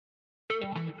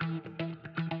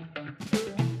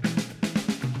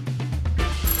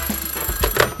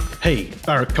Hey,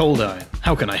 Barrack Coldeye,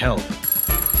 how can I help?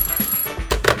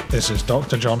 This is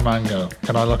Dr. John Mango.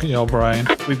 Can I look at your brain?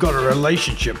 We've got a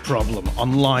relationship problem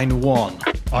on line 1.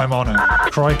 I'm on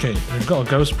it. Crikey, we've got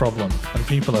a ghost problem, and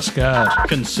people are scared.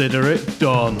 Consider it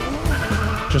done.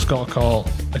 Just got a call.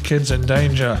 A kid's in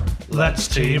danger. Let's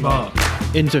team up.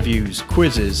 Interviews,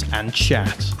 quizzes, and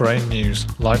chat. Brain news,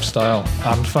 lifestyle,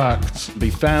 and facts. Be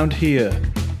found here.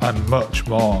 And much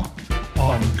more.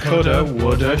 On Coulda,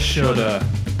 Woulda, Shoulda.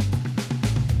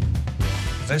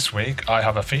 This week, I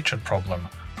have a featured problem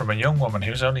from a young woman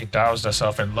who's only doused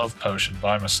herself in love potion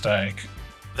by mistake.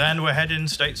 Then we're heading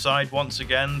stateside once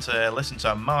again to listen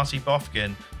to Marty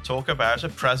Bofkin talk about a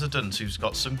president who's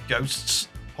got some ghosts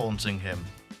haunting him.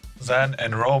 Then,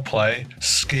 in roleplay,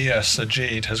 skier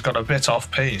Sajid has got a bit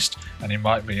off-piste and he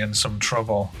might be in some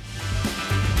trouble.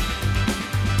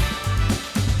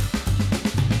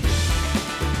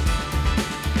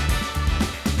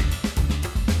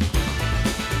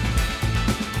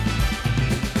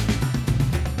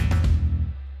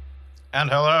 And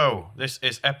hello, this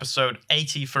is episode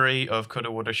 83 of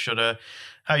Coulda, Woulda, Shoulda.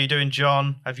 How you doing,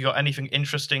 John? Have you got anything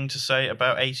interesting to say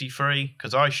about 83?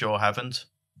 Because I sure haven't.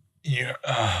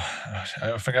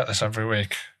 I forget this every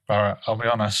week, Barrett, I'll be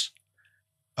honest.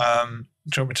 Do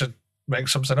you want me to make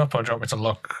something up or do you want me to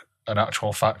look an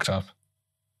actual fact up?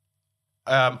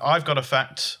 I've got a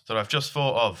fact that I've just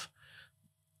thought of.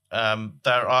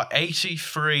 There are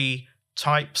 83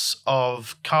 types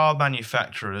of car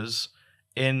manufacturers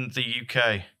in the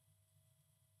UK.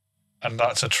 And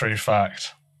that's a true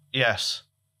fact. Yes.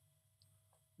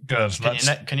 Good.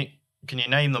 Can you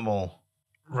name them all?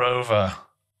 Rover.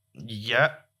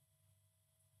 Yeah.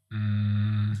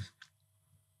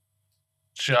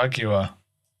 Jaguar.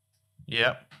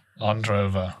 Yep. Land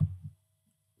Rover.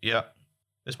 Yep.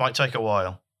 This might take a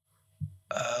while.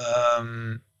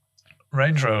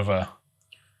 Range Rover.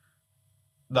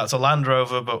 That's a Land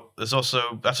Rover, but that's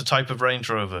a type of Range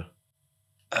Rover.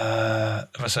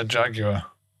 If I said Jaguar.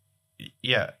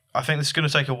 Yeah. I think this is going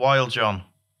to take a while, John.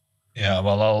 Yeah,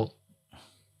 well, I'll...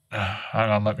 hang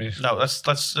on, let me... No,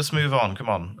 let's move on. Come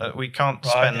on. We can't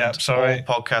spend all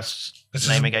podcasts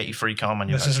naming 83 car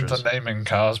manufacturers. This isn't the Naming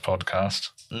Cars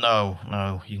podcast. No.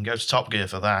 You can go to Top Gear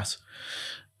for that.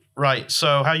 Right,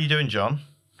 so how you doing, John?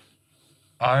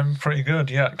 I'm pretty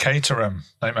good, yeah. Caterham,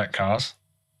 they make cars.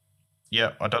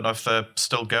 Yeah, I don't know if they're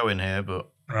still going here, but...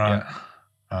 Right. Yeah.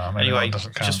 Anyway,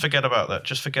 just forget about that.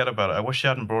 Just forget about it. I wish you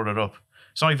hadn't brought it up.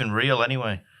 It's not even real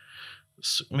anyway.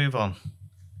 Let's move on.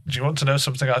 Do you want to know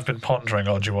something I've been pondering,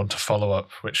 or do you want to follow up?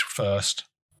 Which first?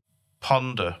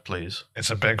 Ponder, please. It's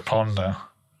a big ponder.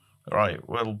 Right,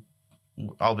 well,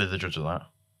 I'll be the judge of that.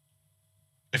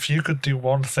 If you could do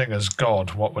one thing as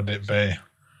God, what would it be?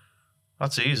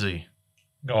 That's easy.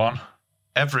 Go on.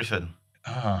 Everything.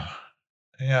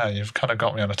 Yeah, you've kind of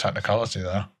got me on a technicality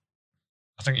there.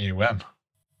 I think you win.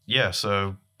 Yeah,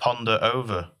 so ponder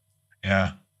over.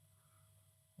 Yeah.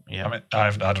 Yeah. I mean, I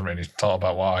hadn't really thought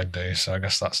about what I'd do, so I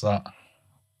guess that's that.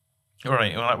 All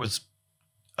right, well, that was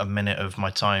a minute of my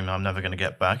time I'm never going to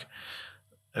get back.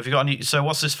 Have you got any... So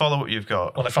what's this follow-up you've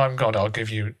got? Well, if I'm God, I'll give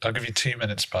you 2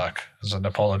 minutes back as an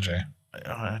apology.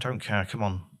 I don't care, come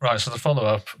on. Right, so the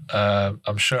follow-up,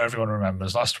 I'm sure everyone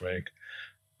remembers last week,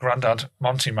 Grandad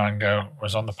Monty Mango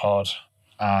was on the pod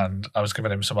and I was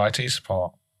giving him some IT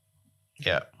support.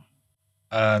 Yeah.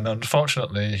 And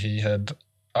unfortunately, he had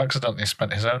accidentally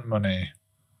spent his own money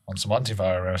on some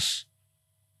antivirus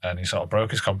and he sort of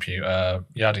broke his computer,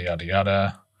 yada, yada,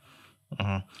 yada.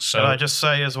 Mm-hmm. So, can I just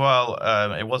say as well,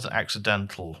 it wasn't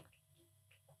accidental.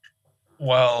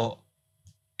 Well,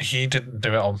 he didn't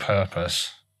do it on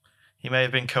purpose. He may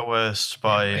have been coerced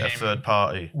by a third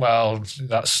party. Well,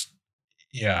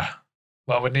 yeah.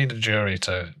 Well, we need a jury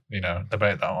to,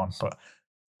 debate that one. But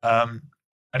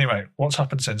anyway, what's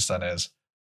happened since then is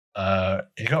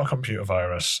he got a computer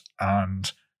virus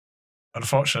and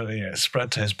unfortunately it spread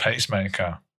to his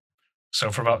pacemaker. So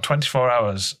for about 24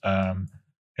 hours,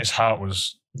 his heart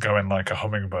was going like a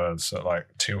hummingbird's at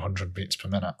like 200 beats per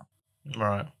minute.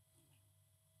 Right.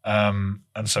 And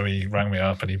so he rang me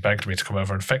up and he begged me to come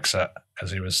over and fix it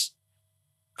because he was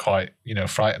quite,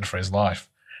 frightened for his life.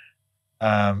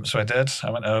 So I did.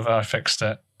 I went over, I fixed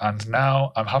it, and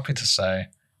now I'm happy to say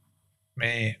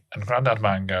me and Grandad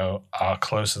Mango are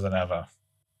closer than ever.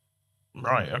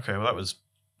 Right, okay, well that was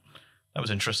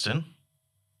interesting.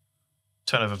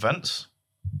 Turn of events.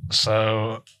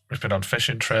 So we've been on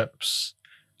fishing trips,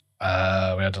 we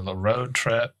had a little road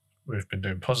trip, we've been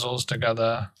doing puzzles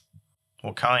together.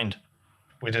 What kind?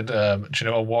 We did, do you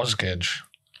know a Wasgage?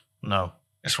 No.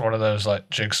 It's one of those like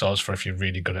jigsaws for if you're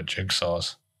really good at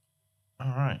jigsaws.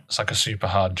 All right. It's like a super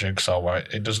hard jigsaw where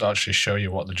it doesn't actually show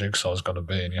you what the jigsaw is going to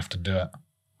be, and you have to do it.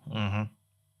 Mm-hmm.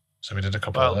 So we did a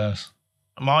couple of those.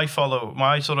 My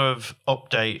sort of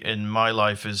update in my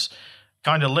life is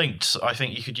kind of linked. I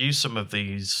think you could use some of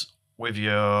these with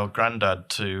your granddad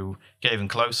to get even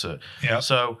closer. Yeah.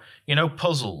 So,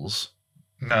 puzzles.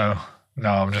 No,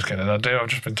 I'm just kidding. I do. I've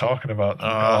just been talking about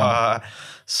them.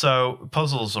 So,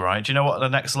 puzzles, all right. Do you know what the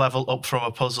next level up from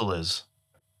a puzzle is?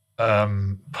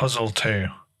 Puzzle 2.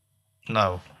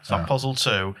 No, it's not Puzzle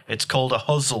 2. It's called a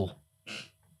huzzle.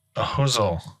 A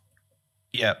huzzle?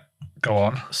 Yep. Go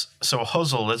on. So a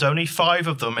huzzle, there's only 5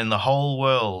 of them in the whole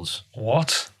world.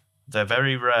 What? They're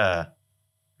very rare.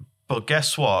 But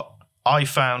guess what? I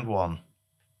found one.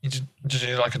 Did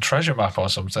you like a treasure map or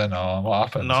something, or what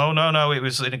happened? No. It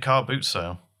was in a car boot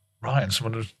sale. Right, and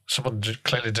someone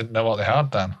clearly didn't know what they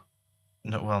had then.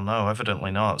 No,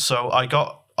 evidently not. So I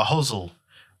got a huzzle,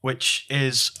 which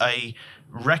is a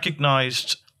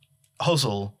recognised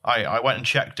huzzle. I went and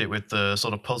checked it with the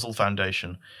sort of Puzzle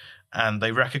Foundation, and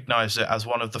they recognised it as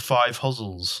one of the 5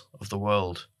 huzzles of the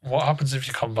world. What happens if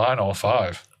you combine all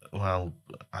 5? Well,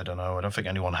 I don't know. I don't think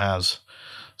anyone has.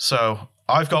 So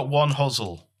I've got one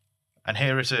huzzle, and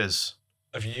here it is.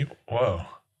 Have you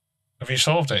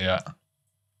solved it yet?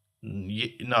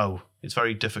 No, it's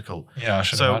very difficult. Yeah, I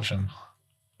should imagine.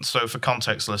 So for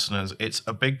context, listeners, it's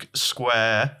a big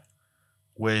square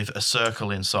with a circle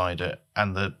inside it,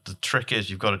 and the trick is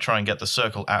you've got to try and get the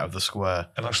circle out of the square.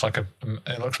 It looks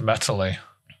metally.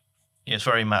 It's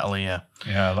very metally, yeah.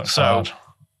 Yeah, it looks hard.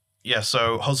 Yeah,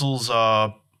 so huzzles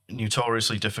are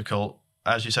notoriously difficult.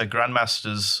 As you said,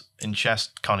 grandmasters in chess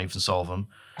can't even solve them.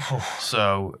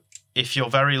 So if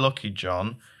you're very lucky,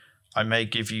 John, I may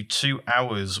give you 2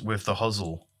 hours with the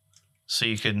huzzle, so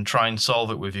you can try and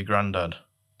solve it with your granddad.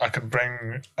 I can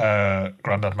bring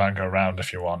Grandad Mango around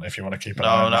if you want to keep an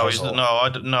eye on the huzzle.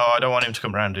 I don't want him to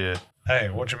come around here. Hey,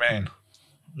 what do you mean?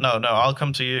 No, I'll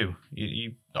come to you.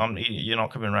 You're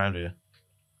not coming around here.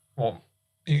 What?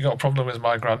 You got a problem with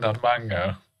my Grandad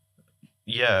Mango?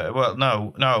 Yeah, well,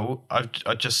 no.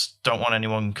 I just don't want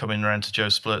anyone coming around to Joe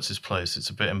Splurtz's place.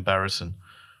 It's a bit embarrassing.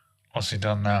 What's he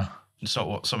done now? It's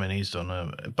not something he's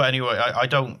done. But anyway, I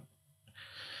don't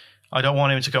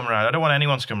want him to come around. I don't want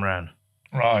anyone to come around.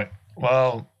 Right.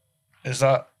 Well, is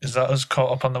that us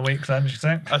caught up on the week then, do you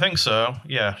think? I think so,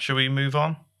 yeah. Should we move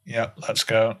on? Yep, let's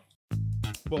go.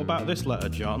 What about this letter,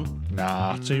 John?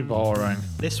 Nah, too boring.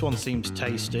 This one seems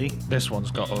tasty. This one's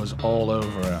got us all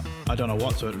over it. I don't know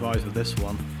what to advise with this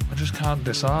one. I just can't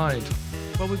decide.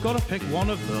 Well, we've got to pick one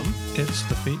of them. It's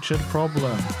the featured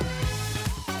problem.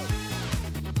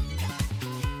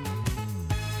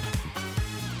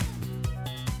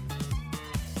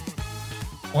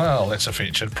 Well, it's a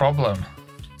featured problem.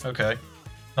 Okay.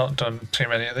 Not done too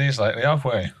many of these lately, have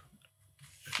we?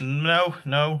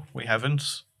 No, we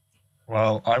haven't.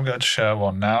 Well, I'm going to share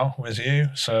one now with you,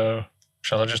 so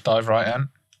shall I just dive right in?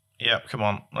 Yep, come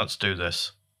on, let's do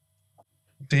this.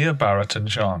 Dear Barrett and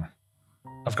John,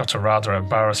 I've got a rather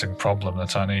embarrassing problem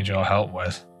that I need your help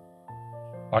with.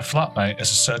 My flatmate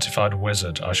is a certified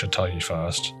wizard, I should tell you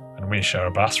first, and we share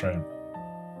a bathroom.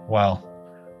 Well,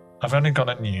 I've only gone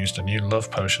and used a new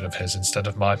love potion of his instead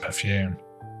of my perfume.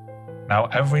 Now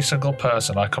every single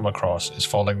person I come across is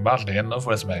falling madly in love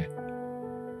with me.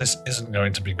 This isn't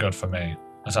going to be good for me,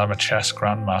 as I'm a chess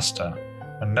grandmaster,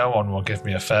 and no one will give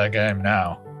me a fair game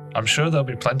now. I'm sure there'll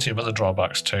be plenty of other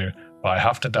drawbacks too, but I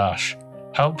have to dash.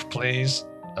 Help, please,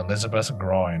 Elizabeth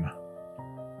Groin.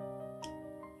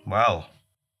 Well,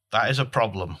 that is a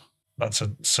problem. That's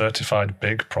a certified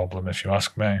big problem, if you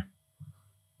ask me.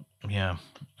 Yeah.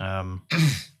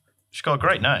 She's got a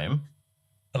great name.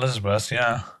 Elizabeth,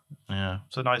 yeah. Yeah,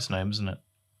 it's a nice name, isn't it?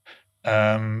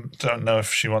 Don't know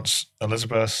if she wants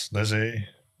Elizabeth, Lizzie,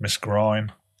 Miss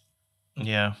Groin.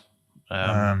 Yeah.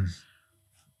 Yeah,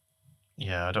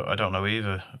 I don't know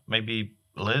either. Maybe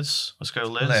Liz? Let's go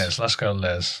Liz. Let's go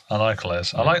Liz. I like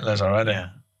Liz. I like Liz already.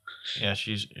 Yeah,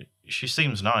 she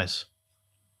seems nice.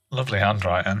 Lovely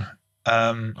handwriting.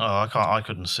 I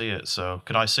couldn't see it, so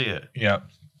can I see it? Yeah.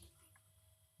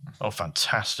 Oh,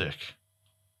 fantastic.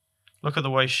 Look at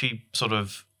the way she sort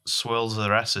of swirls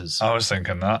her S's. I was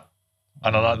thinking that.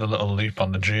 And I like the little loop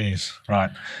on the G's. Right.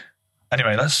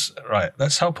 Anyway,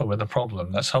 let's help her with the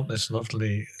problem. Let's help this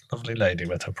lovely lady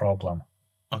with her problem.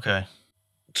 Okay.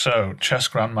 So, chess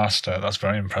grandmaster, that's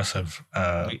very impressive.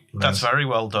 That's very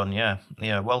well done, yeah.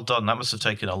 Yeah, well done. That must have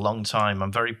taken a long time.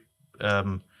 I'm very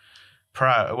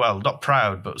proud. Well, not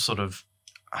proud, but sort of,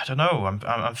 I don't know.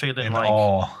 I'm feeling in like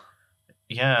awe.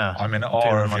 Yeah. I'm in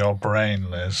awe of your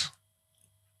brain, Liz.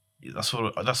 That's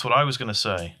what I was going to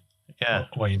say. Yeah.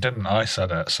 Well, you didn't. I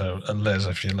said it. So, Liz,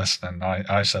 if you're listening,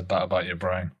 I said that about your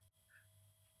brain.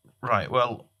 Right.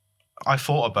 Well, I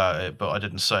thought about it, but I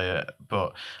didn't say it.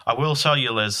 But I will tell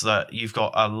you, Liz, that you've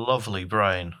got a lovely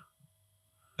brain.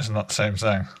 Isn't that the same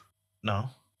thing? No.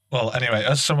 Well, anyway,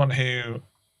 as someone who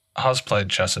has played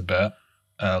chess a bit,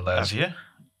 Liz. Have you?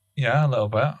 Yeah, a little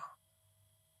bit.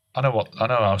 I know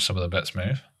how some of the bits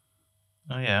move.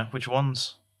 Oh yeah. Which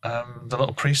ones? The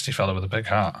little priesty fella with the big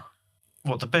hat.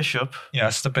 What, the bishop?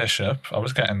 Yes, the bishop. I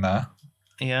was getting there.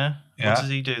 Yeah. Yeah. What does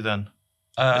he do then?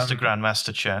 Mr.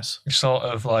 Grandmaster Chess. He sort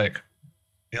of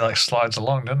he slides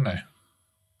along, doesn't he?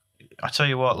 I tell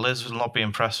you what, Liz will not be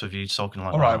impressed with you talking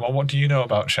like All that. right. Well, what do you know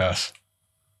about chess?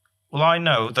 Well, I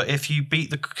know that if you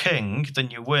beat the king, then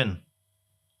you win.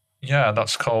 Yeah,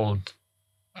 that's called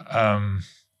King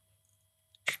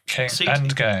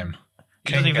Endgame.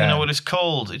 He doesn't even know what it's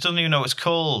called. He doesn't even know what it's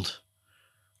called.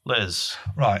 Liz.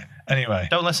 Right. Anyway.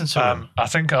 Don't listen to him. I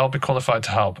think I'll be qualified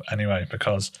to help anyway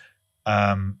because,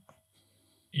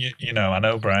 you know, I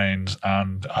know brains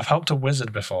and I've helped a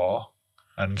wizard before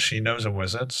and she knows a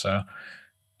wizard. So,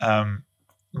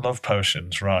 love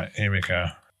potions. Right. Here we go.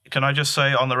 Can I just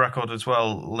say on the record as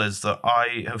well, Liz, that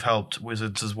I have helped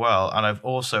wizards as well, and I've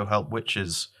also helped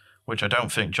witches, which I don't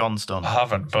think John's done. I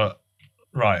haven't, but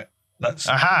right.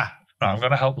 Aha! Right, I'm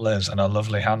going to help Liz and her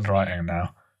lovely handwriting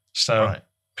now. So, Right.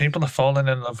 people are falling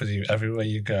in love with you everywhere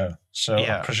you go. So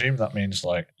Yeah. I presume that means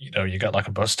you get like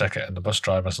a bus ticket and the bus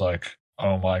driver's like,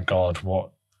 oh my God,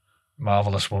 what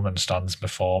marvelous woman stands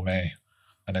before me.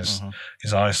 And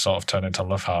his eyes sort of turn into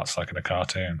love hearts like in a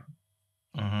cartoon.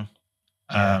 Mm-hmm.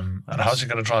 And how's he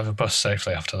going to drive a bus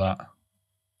safely after that?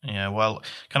 Yeah, well,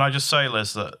 can I just say,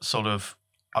 Liz, that sort of,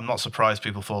 I'm not surprised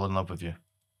people fall in love with you.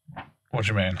 What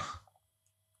do you mean?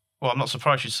 Well, I'm not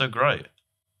surprised she's so great.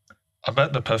 I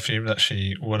bet the perfume that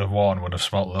she would have worn would have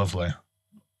smelled lovely.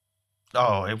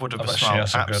 Oh, it would have I bet she smelled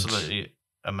has a good- absolutely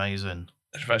amazing.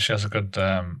 I bet she has a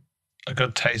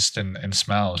good taste in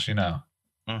smells, you know,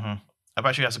 Mm-hmm. I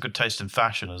bet she has a good taste in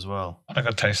fashion as well. and a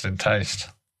good taste in taste.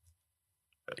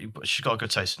 But she's got a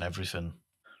good taste in everything.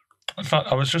 In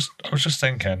fact, I was just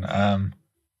thinking, right,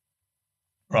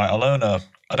 Alona,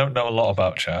 I don't know a lot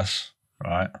about chess,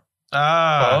 right?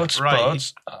 Right.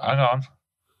 But, hang on.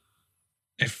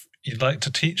 If you'd like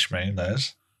to teach me,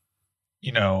 Liz,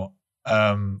 you know,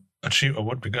 a tutor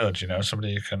would be good, you know,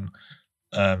 somebody you can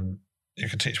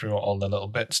teach me what all the little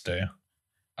bits do.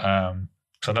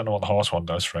 Because I don't know what the horse one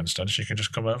does, for instance. You can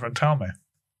just come over and tell me.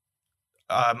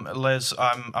 Liz,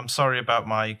 I'm sorry about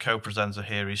my co-presenter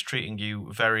here. He's treating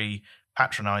you very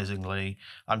patronizingly.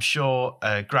 I'm sure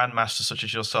a grandmaster such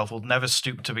as yourself will never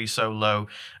stoop to be so low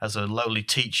as a lowly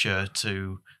teacher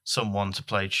to someone to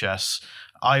play chess.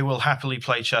 I will happily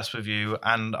play chess with you,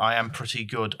 and I am pretty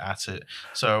good at it.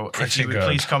 So if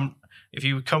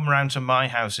you would come round to my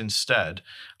house instead,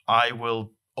 I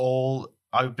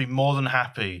would be more than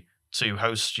happy to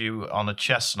host you on a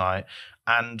chess night.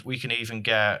 And we can even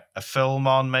get a film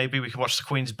on, maybe. We can watch The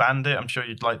Queen's Bandit. I'm sure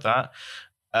you'd like that.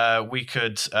 We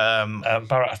could...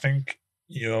 Barrett, I think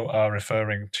you are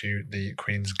referring to the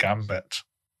Queen's Gambit.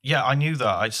 Yeah, I knew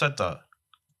that. I said that.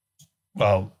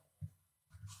 Well,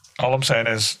 all I'm saying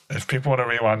is, if people want to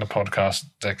rewind the podcast,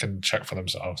 they can check for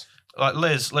themselves. Like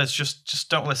Liz, just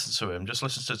don't listen to him. Just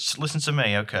listen to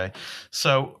me, okay?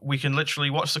 So we can literally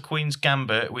watch The Queen's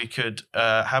Gambit. We could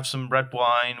have some red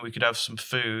wine. We could have some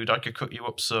food. I could cook you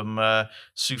up some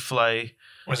souffle.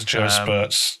 With Joe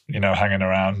Spurts, hanging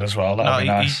around as well. That'd be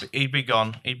nice. He'd be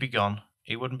gone.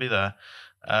 He wouldn't be there.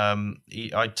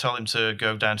 I'd tell him to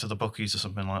go down to the bookies or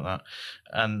something like that,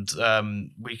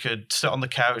 and we could sit on the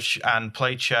couch and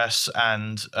play chess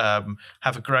and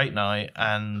have a great night.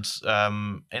 And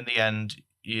in the end,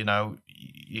 we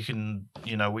can.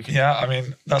 Yeah, I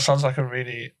mean, that sounds like a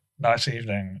really nice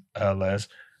evening, Liz.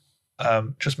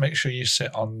 Just make sure you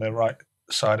sit on the right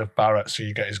side of Barrett so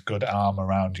you get his good arm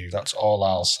around you. That's all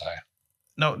I'll say.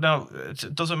 No,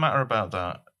 it doesn't matter about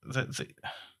that.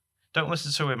 Don't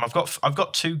listen to him. I've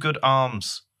got two good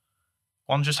arms.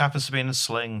 One just happens to be in a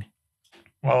sling.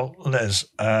 Well, Liz,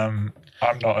 I'm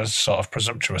not as sort of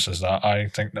presumptuous as that. I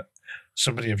think that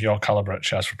somebody of your caliber at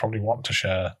chess would probably want to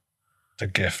share the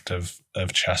gift of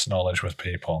chess knowledge with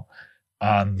people.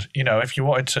 And, if you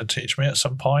wanted to teach me at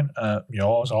some point,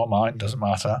 yours or mine, doesn't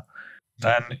matter,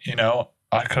 then, you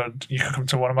could come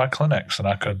to one of my clinics and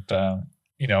I could,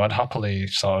 I'd happily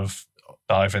sort of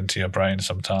dive into your brain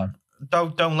sometime.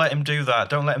 Don't let him do that.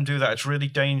 Don't let him do that. It's really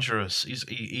dangerous.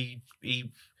 He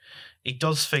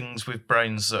does things with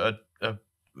brains that are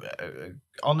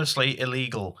honestly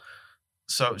illegal.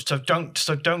 So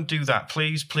don't do that.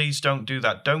 Please don't do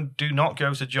that. Do not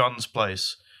go to John's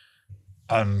place.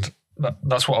 And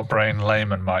that's what a brain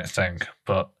layman might think.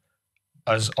 But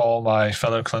as all my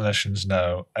fellow clinicians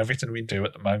know, everything we do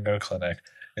at the Mango Clinic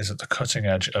is at the cutting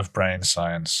edge of brain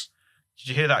science. Did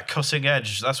you hear that? Cutting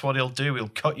edge. That's what he'll do. He'll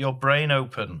cut your brain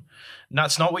open. And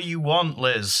that's not what you want,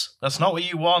 Liz. That's not what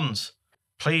you want.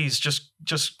 Please, just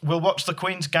we'll watch the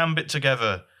Queen's Gambit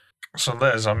together. So,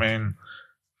 Liz, I mean,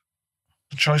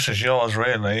 the choice is yours,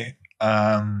 really.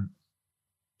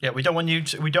 Yeah, we don't want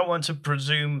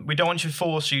to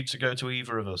force you to go to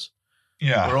either of us.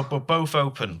 Yeah. We're both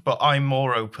open, but I'm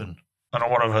more open. And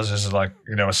one of us is like,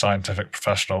 a scientific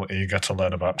professional eager to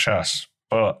learn about chess.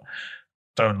 But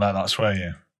don't let that sway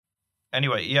you.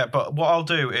 Anyway, yeah, but what I'll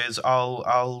do is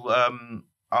I'll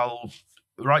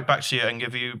write back to you and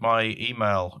give you my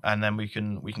email, and then we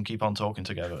can keep on talking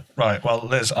together. Right. Well,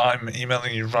 Liz, I'm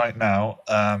emailing you right now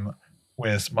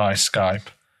with my Skype.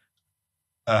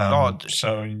 So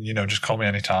just call me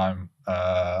anytime.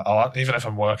 Even if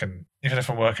I'm working, even if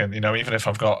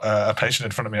I've got a patient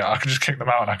in front of me, I can just kick them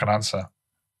out and I can answer.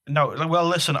 No, well,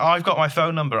 listen, I've got my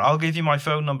phone number. I'll give you my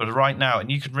phone number right now,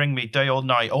 and you can ring me day or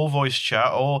night, or voice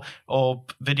chat, or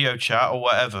video chat, or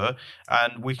whatever,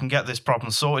 and we can get this problem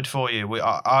sorted for you.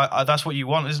 That's what you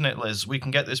want, isn't it, Liz? We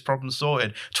can get this problem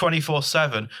sorted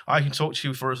 24/7. I can talk to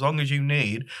you for as long as you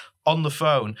need on the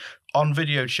phone, on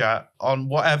video chat, on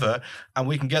whatever, and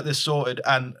we can get this sorted,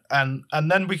 and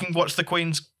then we can watch the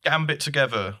Queen's Gambit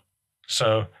together.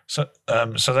 So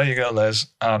there you go, Liz,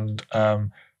 and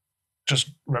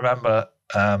just remember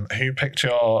who picked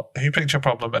your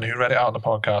problem and who read it out on the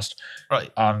podcast.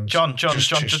 Right, and John, just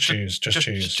choose.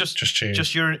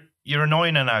 You're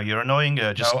annoying her now. You're annoying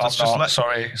her. No, I'm not.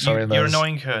 Sorry, Liz. You're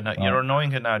annoying her now. You're annoying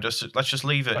her now. Let's just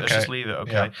leave it. Okay. Let's just leave it.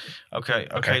 Okay.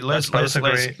 Yeah. Okay. Liz.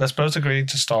 Let's both agree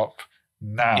to stop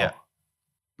now. Yeah.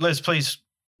 Liz, please.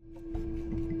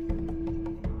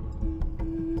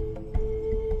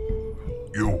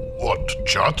 You want to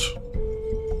chat?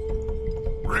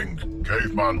 Ring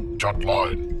Caveman chat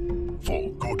line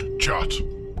for good chat.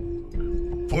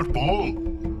 Football?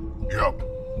 Yep.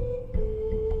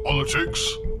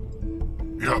 Politics?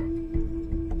 Yep.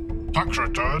 Tax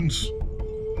returns?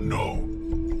 No.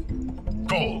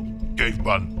 Call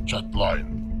Caveman chat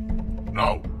line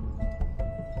now.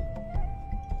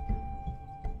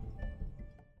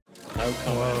 No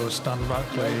comment. Whoa, stand back,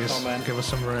 please. No comment. Give us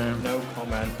some room. No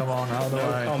comment. Come on, out of the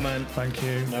No way. comment. Thank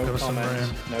you. No Give us some comment.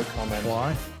 room. No comment.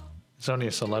 Why? It's only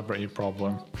a celebrity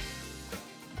problem.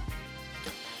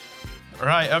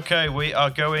 Right, okay, we are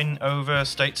going over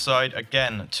stateside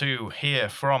again to hear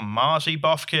from Marty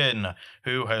Bofkin,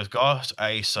 who has got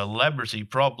a celebrity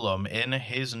problem in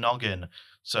his noggin.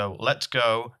 So let's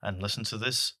go and listen to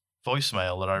this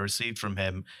voicemail that I received from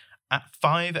him at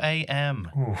 5 a.m.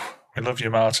 Ooh, we love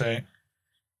you, Marty.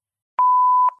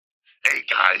 Hey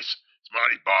guys, it's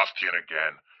Marty Bofkin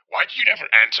again. Why do you never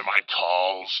answer my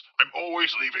calls? I'm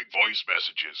always leaving voice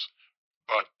messages.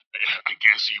 But I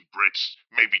guess you Brits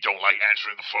maybe don't like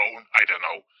answering the phone. I don't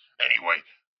know. Anyway,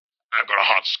 I've got a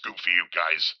hot scoop for you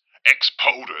guys.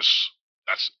 Ex-POTUS,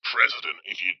 that's president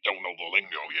if you don't know the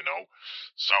lingo,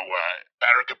 So,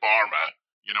 Barack Obama,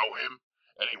 you know him?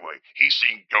 Anyway, he's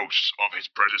seen ghosts of his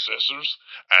predecessors,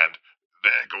 and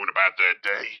they're going about their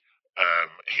day.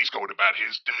 He's going about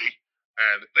his day,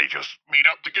 and they just meet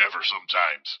up together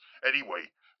sometimes.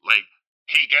 Anyway,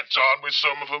 he gets on with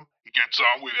some of them. He gets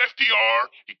on with FDR.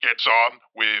 He gets on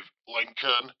with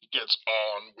Lincoln. He gets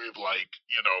on with, he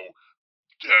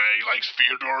likes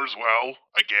Fyodor as well,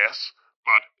 I guess.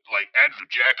 But, Andrew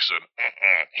Jackson,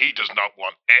 he does not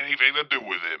want anything to do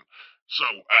with him. So,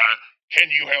 can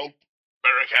you help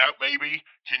Barack out, maybe?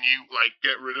 Can you,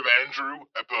 get rid of Andrew,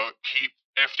 but keep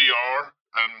FDR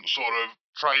and sort of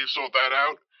try and sort that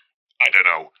out? I don't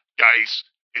know. Guys,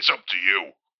 it's up to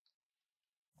you.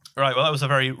 Right, well, that was a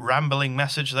very rambling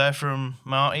message there from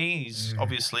Marty. He's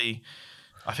obviously,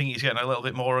 I think he's getting a little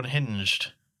bit more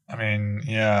unhinged. I mean,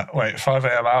 yeah. Wait, 5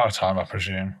 a.m. our time, I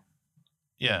presume.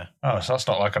 Yeah. Oh, so that's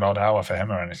not like an odd hour for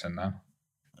him or anything, then.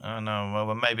 I know.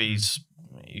 Well, maybe he's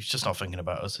just not thinking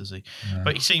about us, is he? Yeah.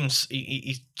 But he seems,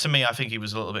 to me, I think he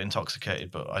was a little bit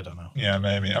intoxicated, but I don't know. Yeah,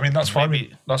 maybe. I mean, that's why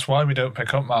we don't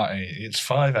pick up Marty. It's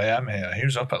 5 a.m. here. He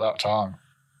was up at that time.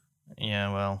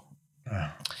 Yeah, well.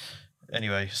 Yeah.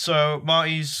 Anyway, so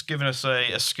Marty's given us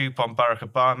a scoop on Barack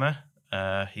Obama.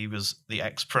 He was the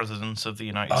ex-president of the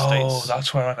United States. Oh,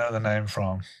 that's where I know the name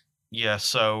from. Yeah,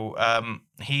 so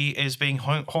he is being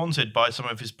haunted by some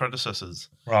of his predecessors.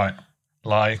 Right.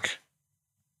 Like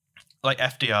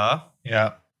FDR.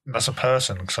 Yeah, that's a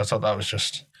person, because I thought that was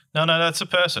just... No, that's a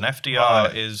person.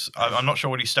 FDR is... I'm not sure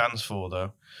what he stands for,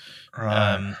 though.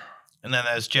 Right. And then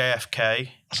there's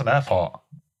JFK. That's an airport.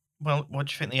 Well, what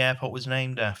do you think the airport was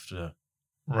named after?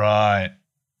 Right.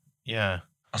 Yeah.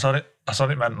 I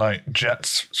thought it meant like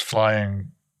jets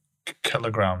flying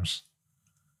kilograms.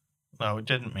 No, it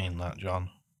didn't mean that, John.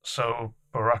 So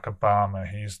Barack Obama,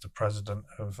 he's the president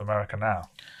of America now.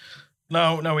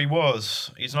 No, he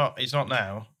was. He's not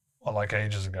now. Or like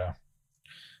ages ago.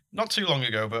 Not too long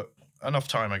ago, but enough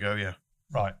time ago, yeah.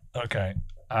 Right. Okay.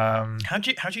 How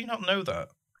do you not know that?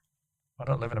 I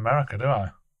don't live in America, do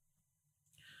I?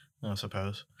 I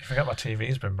suppose. You forget my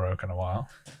TV's been broken a while.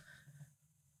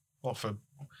 What for?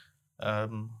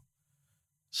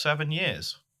 7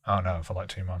 years. Oh no, for like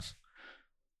 2 months.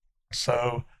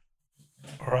 So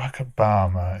Barack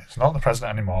Obama is not the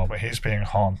president anymore, but he's being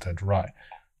haunted, right?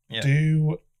 Yeah.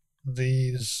 Do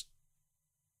these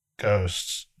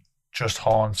ghosts just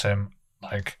haunt him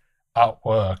like at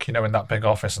work, in that big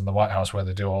office in the White House where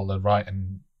they do all the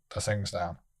writing the things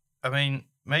down? I mean,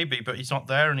 maybe, but he's not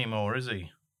there anymore, is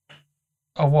he?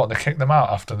 Oh, what? They kicked them out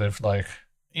after they've like...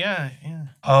 Yeah.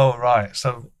 Oh, right.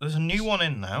 So There's a new one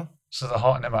in now. So they're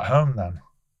haunting him at home then?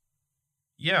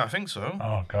 Yeah, I think so.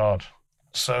 Oh, God.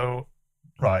 So,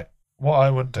 right. What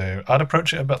I would do, I'd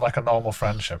approach it a bit like a normal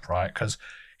friendship, right? Because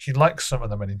he likes some of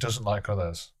them and he doesn't like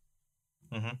others.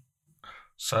 Mm-hmm.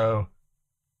 So,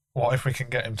 what if we can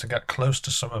get him to get close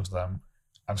to some of them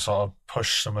and sort of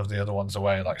push some of the other ones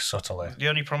away, like subtly? The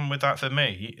only problem with that for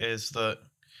me is that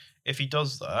if he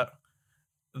does that,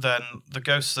 then the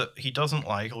ghosts that he doesn't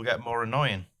like will get more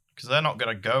annoying because they're not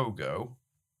going to go.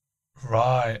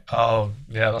 Right. Oh,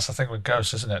 yeah, that's the thing with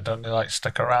ghosts, isn't it? Don't they like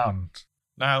stick around?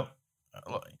 Now,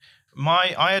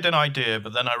 I had an idea,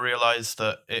 but then I realized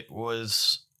that it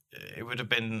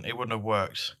wouldn't have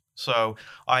worked. So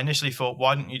I initially thought,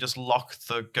 why don't you just lock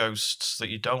the ghosts that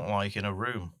you don't like in a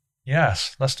room?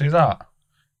 Yes, let's do that.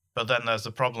 But then there's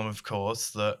the problem, of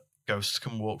course, that ghosts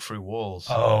can walk through walls.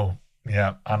 Oh,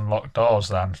 yeah, and lock doors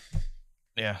then.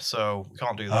 Yeah, so we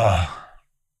can't do that.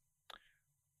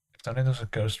 If only there's a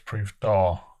ghost-proof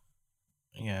door.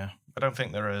 Yeah, I don't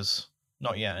think there is.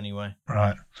 Not yet, anyway.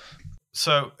 Right.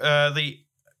 So I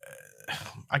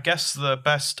guess the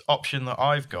best option that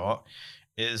I've got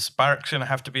is Barrack's going to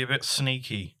have to be a bit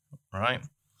sneaky, right?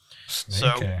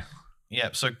 Sneaky.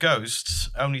 So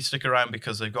ghosts only stick around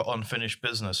because they've got unfinished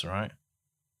business, right?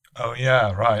 Oh,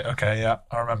 yeah, right. Okay, yeah,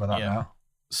 I remember that now.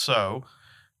 So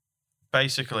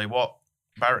basically what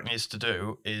Barrack needs to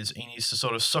do is he needs to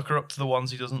sort of sucker up to the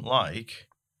ones he doesn't like.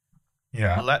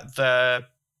 Yeah. Let their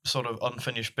sort of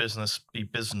unfinished business be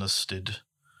businessed,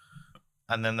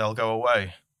 and then they'll go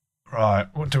away. Right.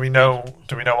 Well, do we know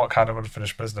what kind of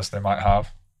unfinished business they might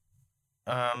have?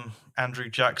 Andrew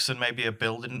Jackson, maybe a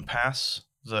bill didn't pass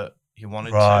that he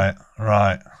wanted to.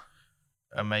 Right.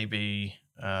 And maybe...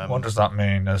 what does that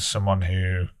mean as someone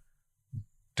who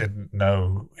didn't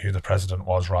know who the president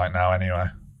was right now anyway?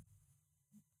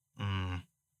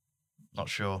 Not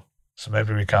sure. So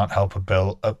maybe we can't help a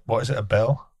bill. What is it, a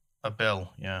bill? A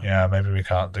bill, yeah. Yeah, maybe we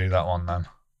can't do that one then.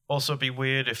 Also, it'd be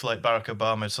weird if like Barack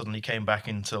Obama suddenly came back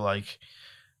into like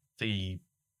the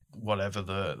whatever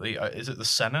is it the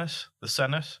Senate? The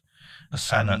Senate? The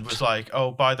Senate. And was like,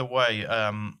 oh, by the way,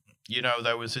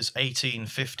 there was this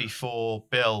 1854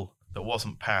 bill that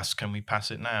wasn't passed. Can we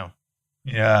pass it now?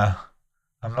 Yeah.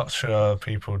 I'm not sure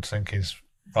people would think he's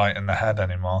right in the head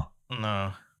anymore.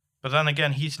 No. But then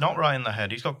again, he's not right in the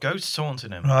head. He's got ghosts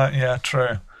haunting him. Right, yeah,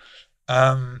 true.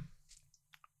 I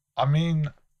mean,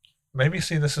 maybe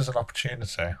see this as an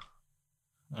opportunity.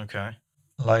 Okay.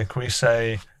 Like we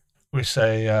say,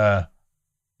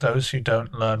 those who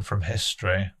don't learn from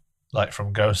history, like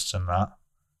from ghosts and that,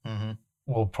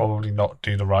 will probably not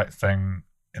do the right thing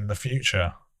in the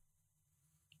future,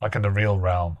 like in the real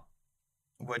realm.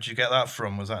 Where'd you get that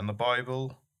from? Was that in the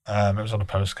Bible? It was on a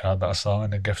postcard that I saw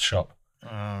in a gift shop. Oh,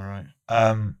 right.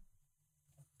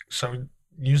 So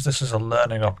use this as a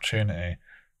learning opportunity.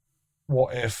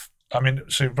 What if...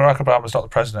 so Barack Obama's not the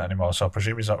president anymore, so I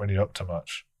presume he's not really up to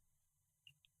much.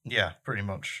 Yeah, pretty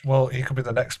much. Well, he could be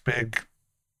the next big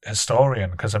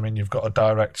historian, because, you've got a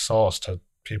direct source to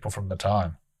people from the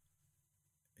time.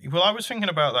 Well, I was thinking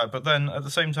about that, but then at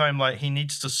the same time, like, he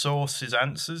needs to source his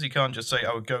answers. He can't just say,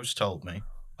 oh, a ghost told me.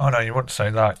 Oh, no, you wouldn't say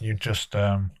that. You just...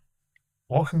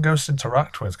 what can ghosts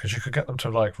interact with? Because you could get them to,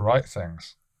 like, write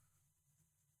things.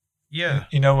 Yeah.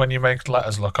 When you make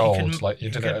letters look old, like you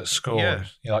did it at school,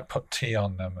 you like put tea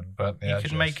on them and burnt the edges. He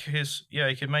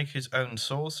could make his own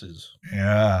sources.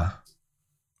 Yeah.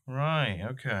 Right,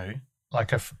 okay.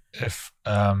 Like if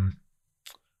right,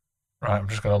 I'm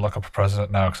just going to look up a president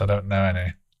now because I don't know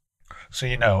any. So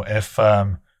if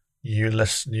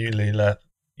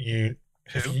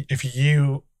if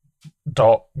you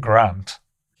Grant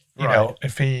you know,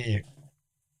 if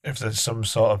there's some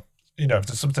sort of, you know, if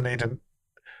there's something he didn't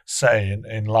say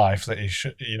in life that he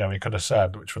should, you know, he could have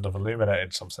said, which would have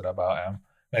illuminated something about him.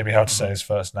 Maybe how to say his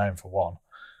first name for one.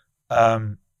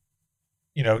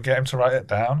 You know, get him to write it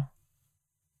down.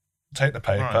 Take the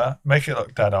paper, make it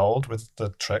look dead old with the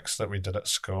tricks that we did at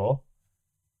school,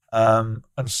 and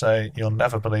say, "You'll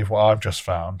never believe what I've just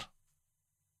found."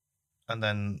 And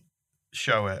then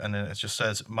show it, and then it just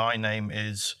says, "My name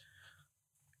is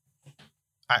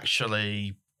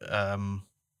actually, I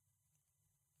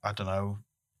don't know,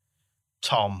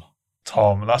 Tom."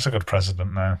 Tom, that's a good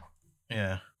president now.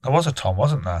 Yeah. There was a Tom,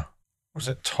 wasn't there? Was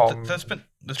it Tom? There's been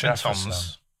Jefferson?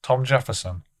 Toms. Tom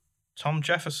Jefferson. Tom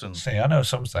Jefferson. See, I know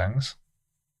some things.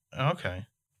 Okay.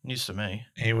 News to me.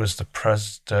 He was the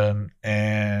president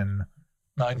in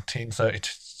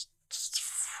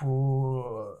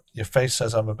 1932. Your face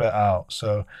says I'm a bit out,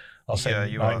 so I'll say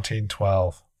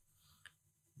 1912.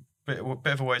 Bit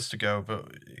of a ways to go,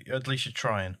 but at least you're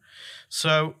trying.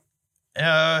 So,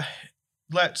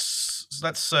 let's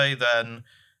say then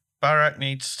Barack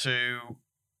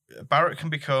can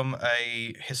become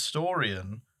a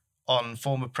historian on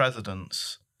former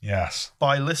presidents. Yes.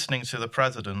 By listening to the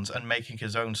president and making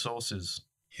his own sources.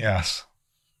 Yes.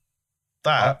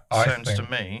 That sounds to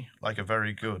me like a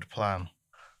very good plan.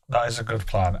 That is a good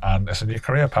plan, and it's a new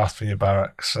career path for you,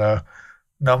 Barack. So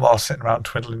no more sitting around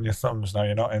twiddling your thumbs. Now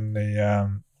you're not in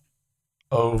the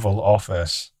Oval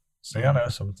Office. See, I know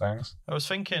some things. I was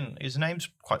thinking his name's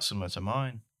quite similar to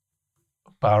mine.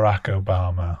 Barack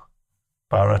Obama.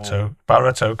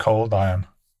 Barato Cold Iron.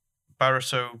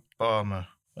 Barack Obama.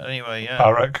 Anyway, yeah.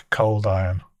 Barack Cold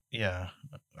Iron. Yeah,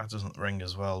 that doesn't ring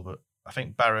as well, but I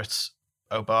think Barrett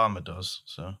Obama does.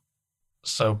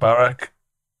 So Barack,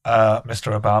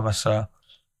 Mr. Obama, sir.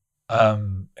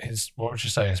 His, what would you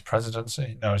say? His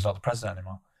presidency? No, he's not the president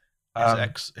anymore.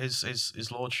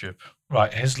 His lordship.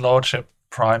 Right, his lordship,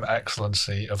 Prime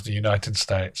Excellency of the United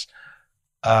States.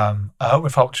 I hope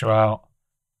we've helped you out.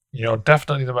 You're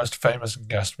definitely the most famous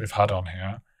guest we've had on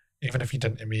here, even if you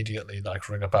didn't immediately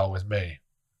ring a bell with me.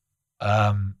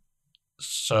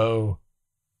 So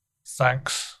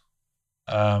thanks.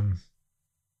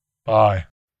 Bye.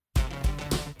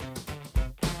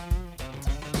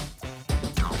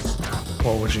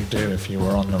 What would you do if you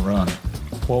were on the run?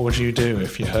 What would you do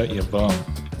if you hurt your bum?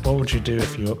 What would you do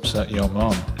if you upset your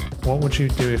mum? What would you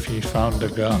do if you found a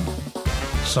gun?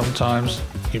 Sometimes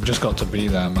you've just got to be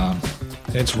there, man.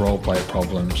 It's roleplay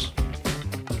problems.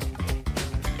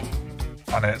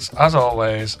 And it's, as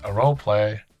always, a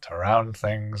roleplay to round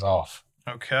things off.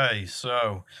 Okay,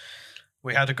 so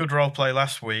we had a good roleplay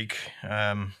last week,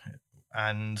 and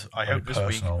I hope this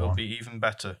week will be even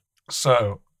better.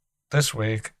 So, this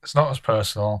week, it's not as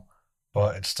personal,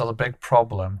 but it's still a big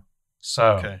problem.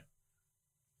 So, okay.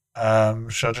 Do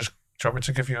you want me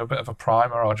to give you a bit of a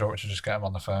primer, or do you want me to just get him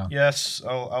on the phone? Yes,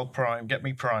 I'll prime. Get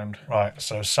me primed. Right,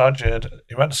 so Sajid,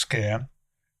 he went skiing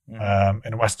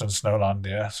in Western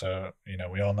Snowlandia, so, you know,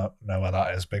 we all know where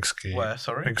that is, big ski. Where,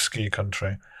 sorry? Big ski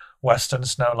country. Western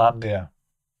Snowlandia.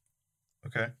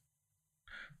 Okay.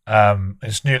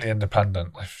 It's newly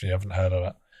independent, if you haven't heard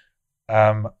of it.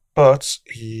 But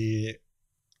he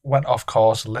went off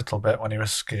course a little bit when he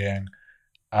was skiing,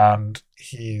 and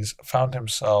he's found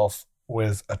himself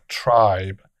with a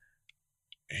tribe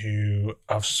who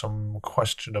have some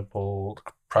questionable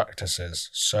practices.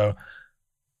 So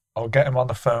I'll get him on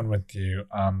the phone with you,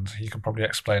 and he can probably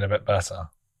explain a bit better.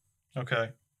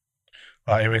 Okay.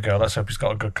 Right, here we go. Let's hope he's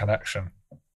got a good connection.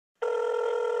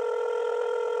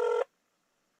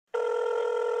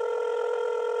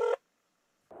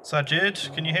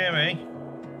 Sajid, can you hear me?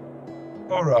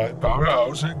 All right, Barrett,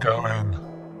 how's it going?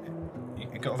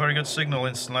 You got a very good signal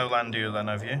in Snowlandia then,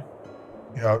 have you?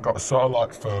 Yeah, I've got a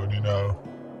satellite phone, you know.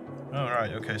 Oh,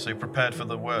 right, okay, so you're prepared for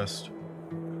the worst.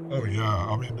 Oh, yeah,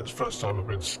 I mean, it's the first time I've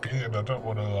been skiing. I don't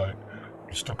want to,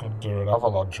 be stuck under an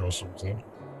avalanche or something.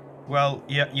 Well,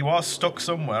 yeah, you are stuck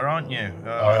somewhere, aren't you?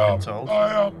 I am told.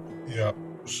 I am, yeah.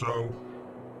 So,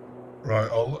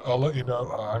 right, I'll let you know.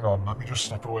 Hang on, let me just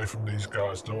step away from these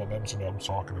guys. Don't want them to know I'm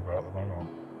talking about them. Hang on.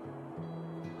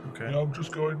 Okay. Yeah, I'm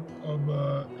just going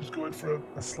for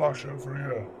a slash over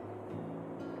here.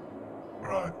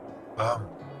 Right.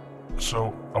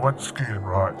 So I went skiing,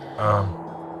 right?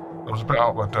 I was a bit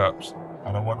out of my depth,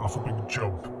 and I went off a big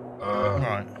jump.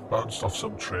 Right. Bounced off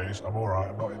some trees. I'm alright,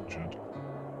 I'm not injured.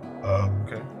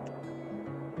 Okay.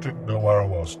 Didn't know where I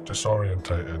was,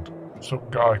 disorientated. Some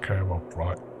guy came up,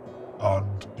 right?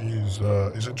 And he's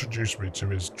introduced me to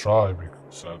his tribe, he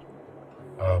said.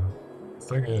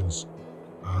 Thing is,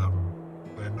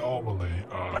 they normally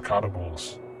are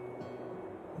cannibals.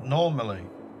 Normally?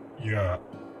 Yeah.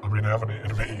 I mean, I haven't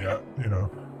eaten meat yet, you know.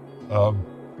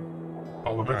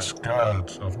 I'm a bit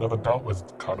scared. I've never dealt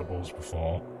with cannibals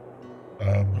before.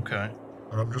 Okay.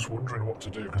 And I'm just wondering what to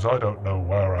do, because I don't know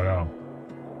where I am.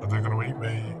 Are they going to eat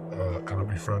me? Can I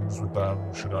be friends with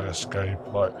them? Should I escape?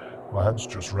 Like, my head's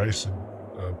just racing,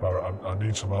 Barrett. I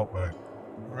need some help, mate.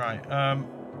 Right.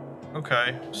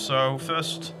 Okay. So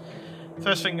first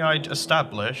thing I'd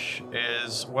establish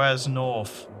is where's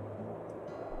north.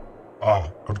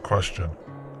 Ah, good question.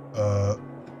 I'll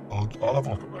have a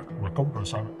look at my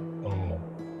compass. Oh,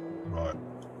 right.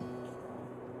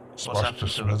 Smashed happened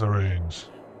to to them? smithereens.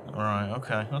 Right.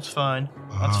 Okay. That's fine.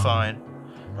 That's fine.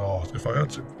 North. If I had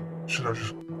to, should I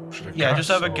Yeah. guess, Just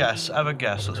have a or- guess. Have a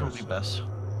guess. have a That's what would be best.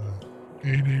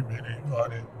 Eeny, meeny,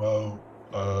 miny, moe.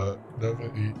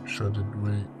 Never eat shredded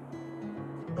wheat.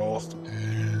 North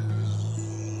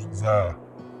is there.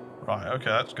 Right. Okay.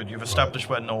 That's good. You've established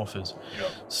where north is.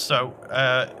 Yep. So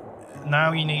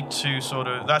now you need to sort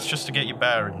of. That's just to get your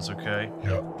bearings. Okay.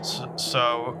 Yep.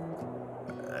 So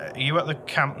are you at the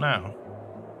camp now?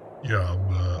 Yeah,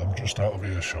 I'm just out of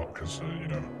earshot because you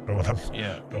know, don't want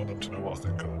them to know what I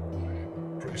think of them.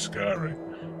 They're pretty scary.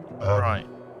 Right.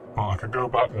 But I can go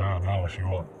back there now if you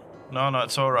want. No,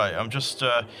 it's all right. I'm just.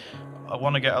 I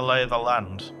want to get a lay of the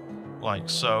land. Like,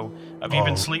 so, have you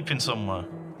been sleeping somewhere?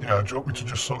 Yeah, do you want me to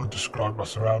just sort of describe my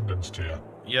surroundings to you?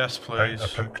 Yes, please. Paint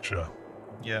a picture.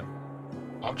 Yeah.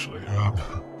 Actually,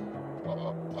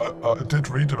 I did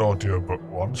read an audiobook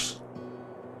once,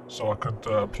 so I could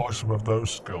apply some of those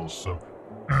skills. So,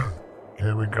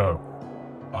 here we go.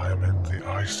 I am in the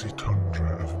icy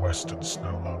tundra of Western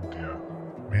Snowlandia.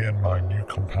 Me and my new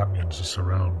companions are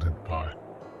surrounded by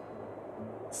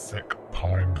thick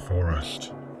pine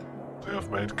forest. They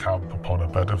have made camp upon a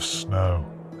bed of snow,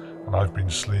 and I've been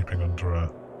sleeping under a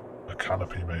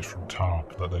canopy made from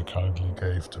tarp that they kindly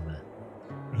gave to me.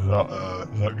 Does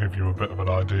that give you a bit of an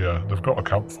idea? They've got a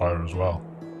campfire as well.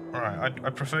 Alright,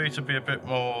 I'd prefer you to be a bit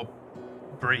more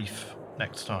brief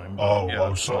next time. Oh, yeah, I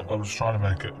was trying to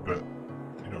make it a bit,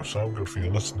 sound good for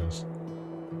your listeners.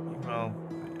 Well,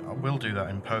 I will do that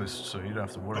in post, so you don't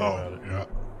have to worry about it. Yeah.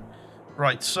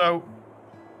 Right, so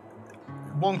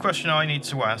one question I need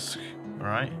to ask,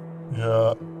 right?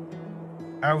 Yeah.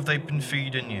 How have they been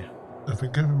feeding you? They've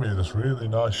been giving me this really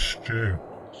nice stew.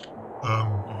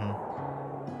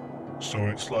 So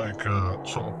it's like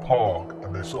sort of pork,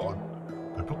 and they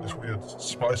put this weird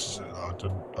spices in it.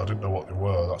 I didn't know what they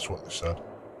were. That's what they said.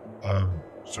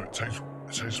 So it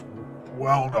tastes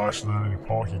well nicer than any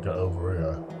pork you get over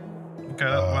here. Okay,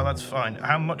 well that's fine.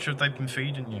 How much have they been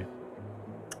feeding you?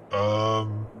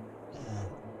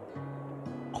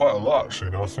 Quite a lot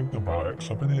actually. Now I think about it, 'cause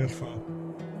I've been here for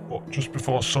just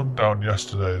before sundown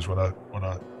yesterday is when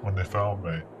they found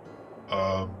me.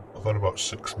 I've had about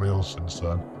 6 meals since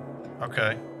then.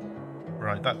 Okay.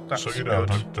 Right, that's so good.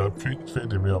 they're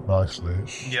feeding me up nicely.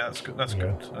 Yeah, that's good. That's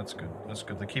good. That's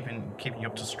good. They're keeping you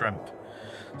up to strength.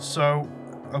 So,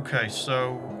 okay,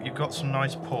 so you've got some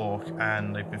nice pork,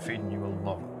 and they've been feeding you a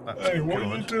lot. That's Hey, good. what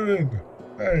are you doing?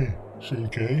 Hey,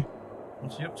 Cheeky.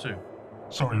 What's he up to?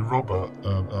 Sorry, Robert.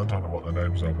 I don't know what their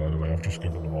names are, by the way. I've just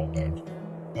given them all names.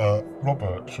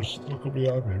 Robert, just look at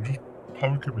behind me. Just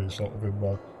poking me sort of in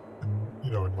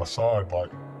my side,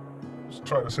 like just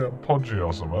trying to say I'm podgy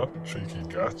or something. Cheeky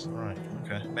gat. Right.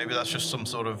 Okay. Maybe that's just some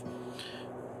sort of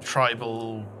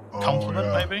tribal compliment.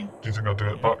 Yeah. Maybe. Do you think I'll do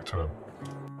it back to him?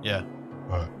 Yeah.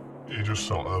 He just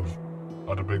sort of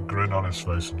had a big grin on his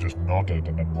face and just nodded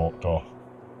and then walked off.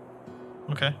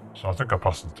 Okay. So I think I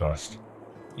passed the test.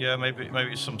 Yeah.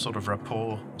 Maybe some sort of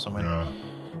rapport or something. Yeah.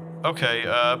 Okay.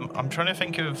 I'm trying to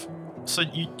think of. So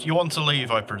you want to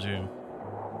leave, I presume.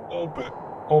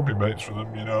 I'll be mates with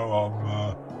him,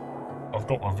 I've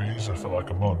got my visa for like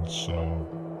a month, so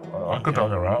I could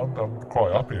hang around. I'm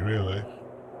quite happy, really.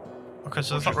 Okay,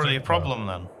 so What that's do not you really a think, problem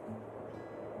then.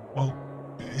 Well,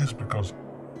 it is because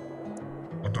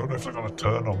I don't know if they're going to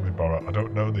turn on me, Barrett. I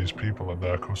don't know these people and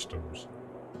their customs.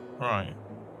 Right.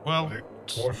 Well.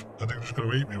 Are they just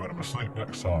going to eat me when I'm asleep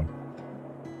next time?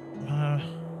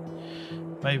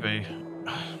 Maybe.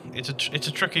 It's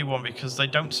a tricky one because they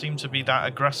don't seem to be that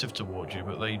aggressive towards you,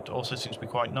 but they also seem to be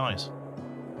quite nice.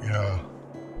 Yeah.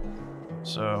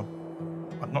 So,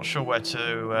 I'm not sure where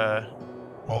to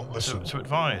Well, listen. to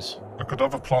advise. I could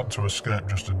have a plan to escape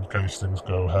just in case things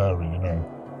go hairy,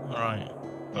 All right.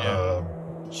 Yeah.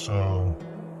 So,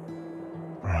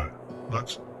 right.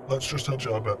 Let's just hedge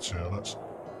our bets here. Let's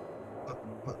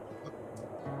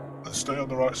stay on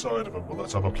the right side of them, but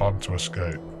let's have a plan to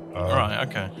escape. Right.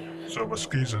 Okay. So my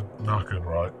skis are knackered,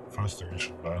 right? First thing you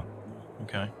should know.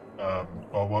 Okay. I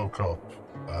woke up.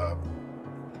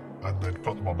 and they'd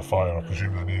put them on the fire. I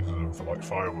presume they needed them for like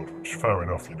firewood, which is fair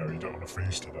enough. You know, you don't want to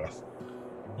freeze to death.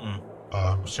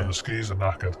 So the skis are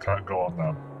knackered, can't go on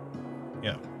them.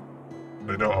 Yeah.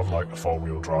 They don't have like a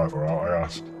 4-wheel driver out. I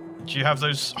asked. Do you have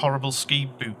those horrible ski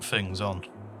boot things on?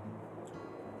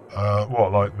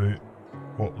 What like the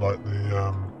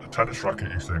tennis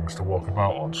rackety things to walk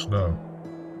about on snow?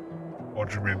 Or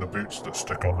do you mean the boots that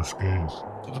stick on the skis?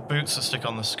 The boots that stick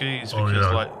on the skis because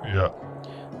yeah.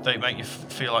 they make you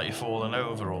feel like you're falling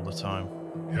over all the time.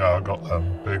 Yeah, I got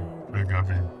them big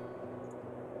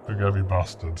heavy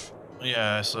bastards.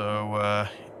 Yeah, so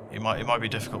it might be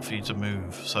difficult for you to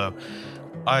move. So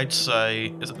I'd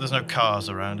say there's no cars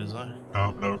around, is there?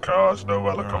 No cars, no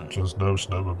helicopters, no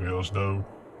snowmobiles, no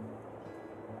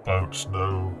boats,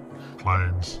 no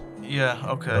planes, Yeah,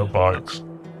 okay. no bikes.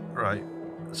 Right.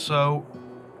 So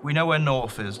we know where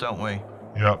north is, don't we?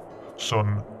 Yep.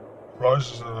 Sun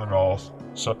rises in the north,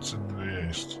 sets in the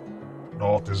east.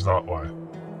 North is that way.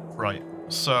 Right.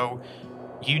 So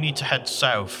you need to head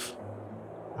south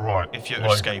Right. if you're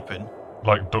like, escaping.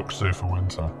 Like ducks do for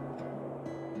winter.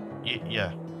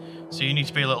 Yeah. So you need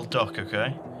to be a little duck,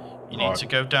 okay? You need Right. to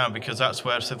go down because that's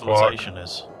where civilization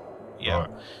is. Yeah. Right.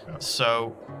 Yeah.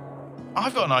 So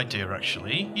I've got an idea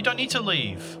actually. You don't need to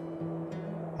leave.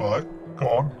 Right. Go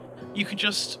on. You could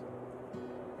just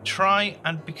try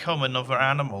and become another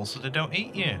animal so they don't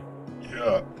eat you.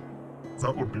 Yeah.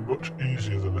 That would be much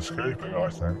easier than escaping, I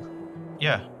think.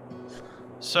 Yeah.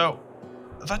 So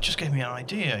that just gave me an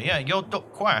idea. Yeah, your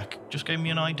duck quack just gave me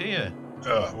an idea.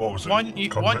 Yeah. What was it? Why didn't you-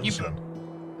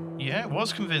 Convincing. Yeah, it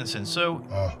was convincing. So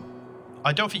Ah.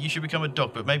 I don't think you should become a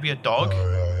duck, but maybe a dog. Oh,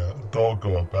 yeah. A dog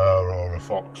or a bear or a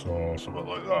fox or something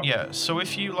like that. Yeah. So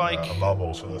if you like, Yeah, a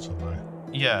mammal, certainly.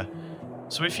 yeah.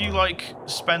 So if you like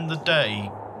spend the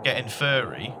day getting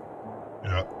furry,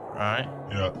 Yeah. right,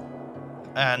 Yeah.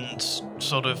 and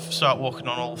sort of start walking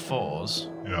on all fours,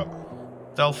 Yeah.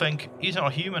 they'll think he's not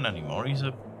a human anymore. He's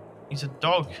a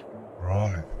dog.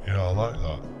 Right. Yeah, I like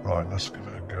that. Right, let's give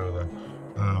it a go then.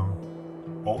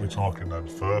 What are we talking then?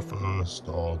 Fur first,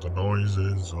 or the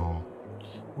noises, or...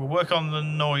 We'll work on the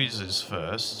noises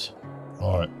first.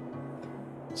 Right.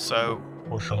 So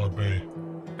What shall I be?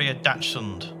 be a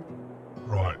Dachshund.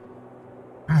 Right.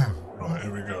 Right,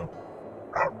 here we go.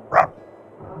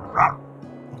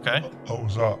 Okay, What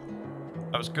was that?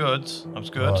 that was good. That was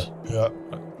good. Right. Yeah.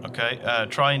 Okay,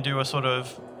 try and do a sort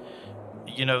of,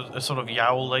 a sort of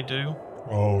yowl they do.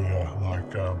 Oh, yeah,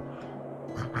 like,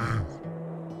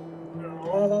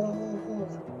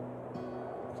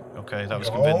 Okay, that was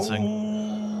convincing.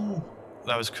 Oh,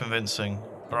 That was convincing.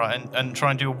 All right, and try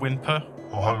and do a whimper.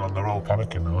 oh, hang on, they're all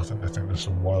panicking now. I think they think there's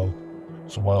some wild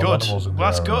Good. animals in Well,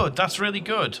 that's there. good. That's really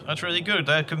good. That's really good.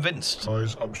 They're convinced.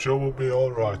 Guys, I'm sure we'll be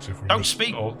all right if we Don't just...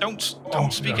 speak. Oh, Don't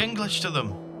speak yeah. English to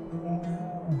them.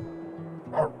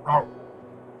 Oh.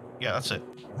 Yeah, that's it.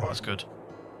 Right. That's good.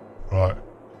 Right.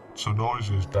 So noise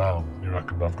is down. You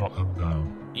reckon I've got them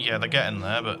down? Yeah, they're getting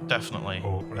there, but definitely.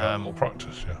 Oh, yeah, we'll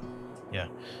practice, yeah. Yeah.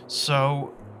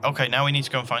 So, okay, now we need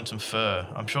to go and find some fur.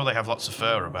 I'm sure they have lots of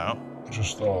fur about. I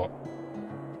just thought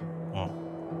What?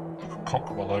 I could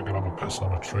cock my leg and have a piss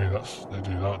on a tree. They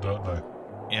do that, don't they?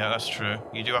 Yeah, that's true.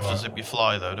 You do have to Right. zip your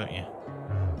fly, though, don't you?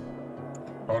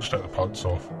 I'll just take the pants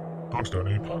off. Dogs don't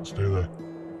need pants, do they?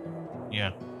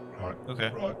 Yeah. Right. Okay.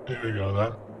 Right, here we go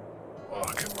then.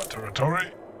 Mark in my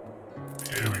territory.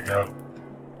 Here we go.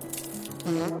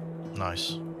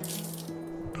 Nice.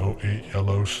 Don't eat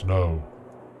yellow snow.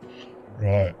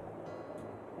 Right.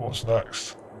 What's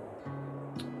next?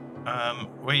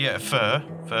 Well, yeah, fur.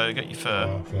 Fur, get your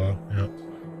fur. Fair, yeah.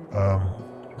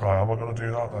 Right, how am I going to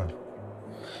do that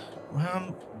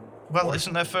then? Well,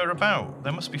 isn't there fur about?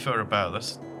 There must be fur about.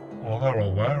 Well, they're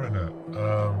all wearing it.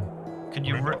 Can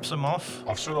you I mean, rip some off?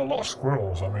 I've seen a lot of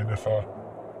squirrels. I mean,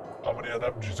 how many of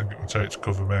them do you think it would take to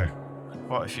cover me?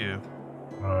 Quite a few.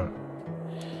 Right.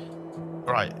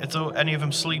 Right, is there any of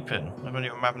them sleeping? Are any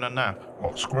of them having a nap?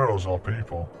 What, squirrels or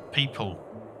people? People.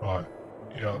 Right.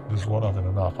 Yeah, there's one having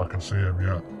a nap. I can see him,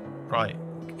 yeah. Right.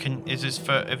 Is his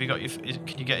fur? Have you got your?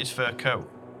 Can you get his fur coat?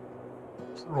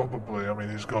 Probably. I mean,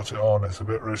 he's got it on. It's a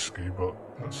bit risky, but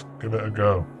let's give it a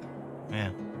go. Yeah.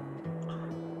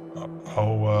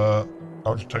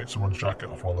 I'll just take someone's jacket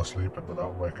off while they're sleeping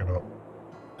without waking up.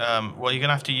 Well, you're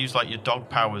gonna have to use like your dog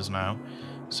powers now.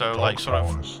 So Dog like sort of.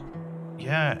 powers.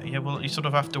 Yeah. Well, you sort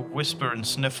of have to whisper and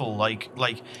sniffle like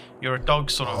you're a dog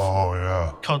sort of Oh,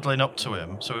 yeah. cuddling up to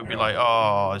him. So it'd be like,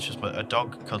 oh, it's just a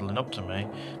dog cuddling up to me.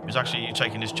 It's actually you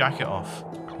taking his jacket off.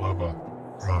 Clever.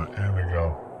 Right, here we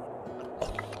go.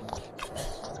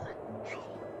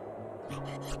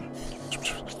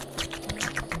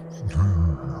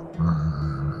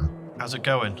 How's it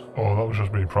going? Oh, that was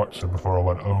just me practicing before I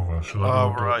went over. Should I go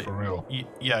and do right. it for real?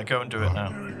 Yeah, go and do it Right,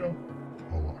 now. Here we go.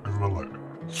 Oh, give him a look.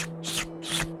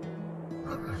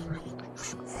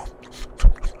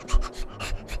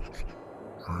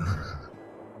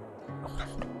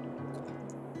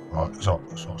 Right, is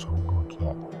that sound good?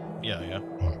 That? Yeah.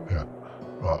 Right, yeah.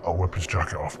 Right, I'll whip his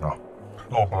jacket off now.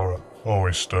 Oh, Barrett. Oh,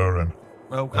 he's stirring.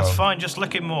 Well, that's fine. Just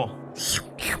lick him more.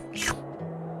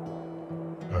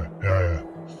 Yeah.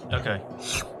 Okay.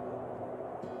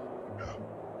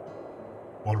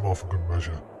 One more for good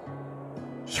measure.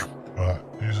 Right,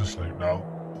 he's asleep now.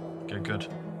 Okay, good.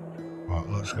 Right,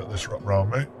 let's get this wrapped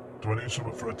round me. Do I need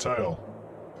something for a tail?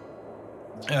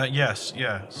 Yes,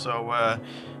 yeah. So,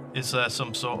 is there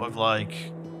some sort of,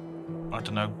 like, I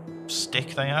don't know,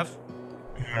 stick they have?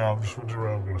 Yeah, I'm just wondering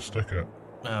where I'm going to stick it.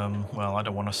 Well, I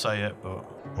don't want to say it, but...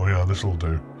 Oh yeah, this'll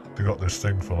do. They got this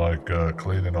thing for like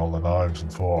cleaning all the knives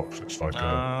and forks. It's like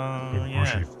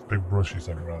a big brushy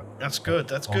thing, right? That's good,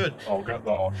 good. I'll get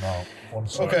that on now. One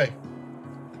sec. Okay.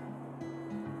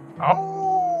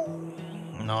 Oh!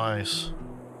 Nice.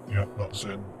 Yep, that's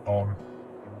in on.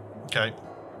 Okay.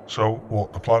 So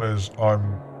what the plan is?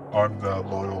 I'm their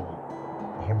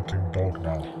loyal hunting dog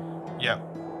now, Yeah.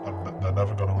 and they're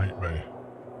never gonna eat me.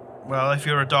 Well, if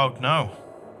you're a dog, no.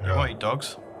 You Yeah. won't eat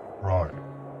dogs. Right.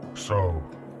 So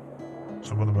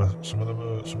some of them are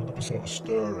sort of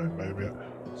stirring. Maybe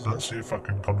let's see if I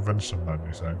can convince them. Then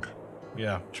you think?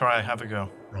 Yeah. Try, have a go.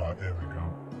 Right, here we go.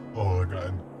 Oh, they're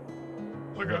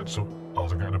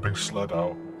getting a big sled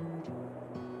out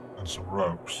and some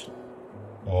ropes.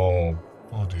 Oh,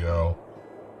 bloody hell!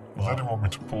 They didn't want me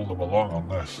to pull them along on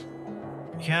this.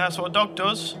 Yeah, that's what a dog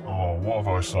does. Oh, what have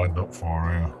I signed up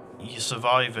for here? You're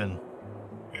surviving.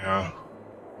 Yeah,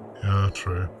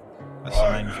 true. That's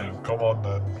the main thing. Come on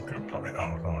then.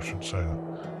 Oh no, I shouldn't say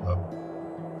that.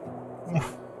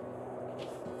 Oof.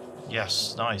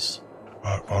 Yes, nice.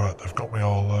 Right, alright, they've got me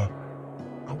all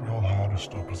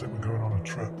harnessed up. I think we're going on a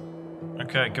trip.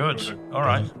 Okay, good. Gather- All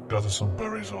right. Gather some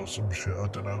berries or some shit, I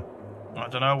don't know. I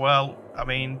don't know. Well, I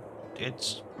mean,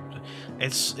 it's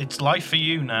life for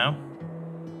you now.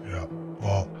 Yeah,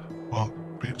 well,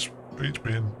 beats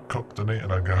being cooked and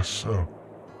eaten, I guess, so,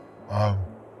 I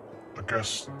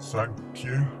guess thank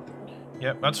you.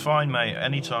 Yep, that's fine, mate.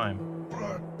 Anytime.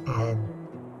 Right,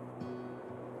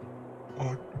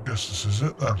 I guess this is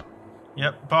it then.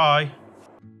 Yep, bye.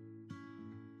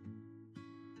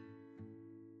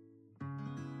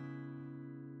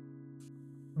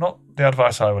 Not the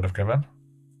advice I would have given.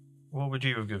 What would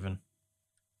you have given?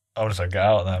 I would have said, get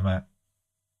out of there, mate.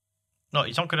 No,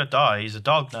 he's not going to die. He's a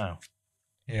dog now.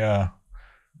 Yeah.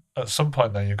 At some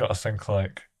point, then, you've got to think,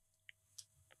 like,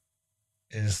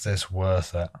 is this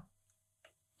worth it?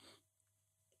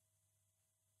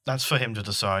 That's for him to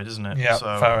decide, isn't it? Yeah,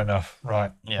 So, fair enough.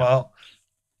 Right. Yeah. Well,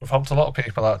 we've helped a lot of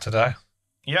people out today.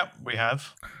 Yep, we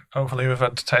have. Hopefully, we've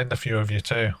entertained a few of you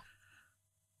too.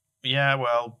 Yeah,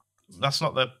 well, that's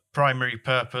not the primary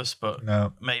purpose, but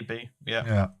No. maybe. Yeah.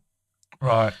 Yeah.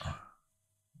 Right.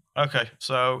 Okay,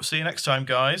 so see you next time,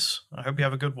 guys. I hope you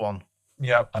have a good one.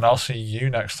 Yep. And I'll see you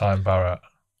next time, Barrett.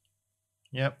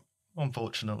 Yep.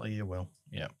 Unfortunately, you will.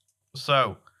 Yep.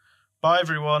 So, bye,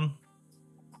 everyone.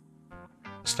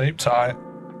 Sleep tight.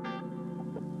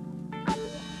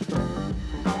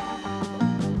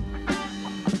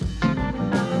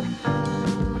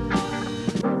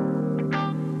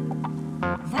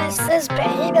 This has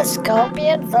been a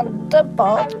Scorpion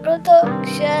Thunderbolt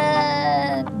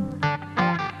production.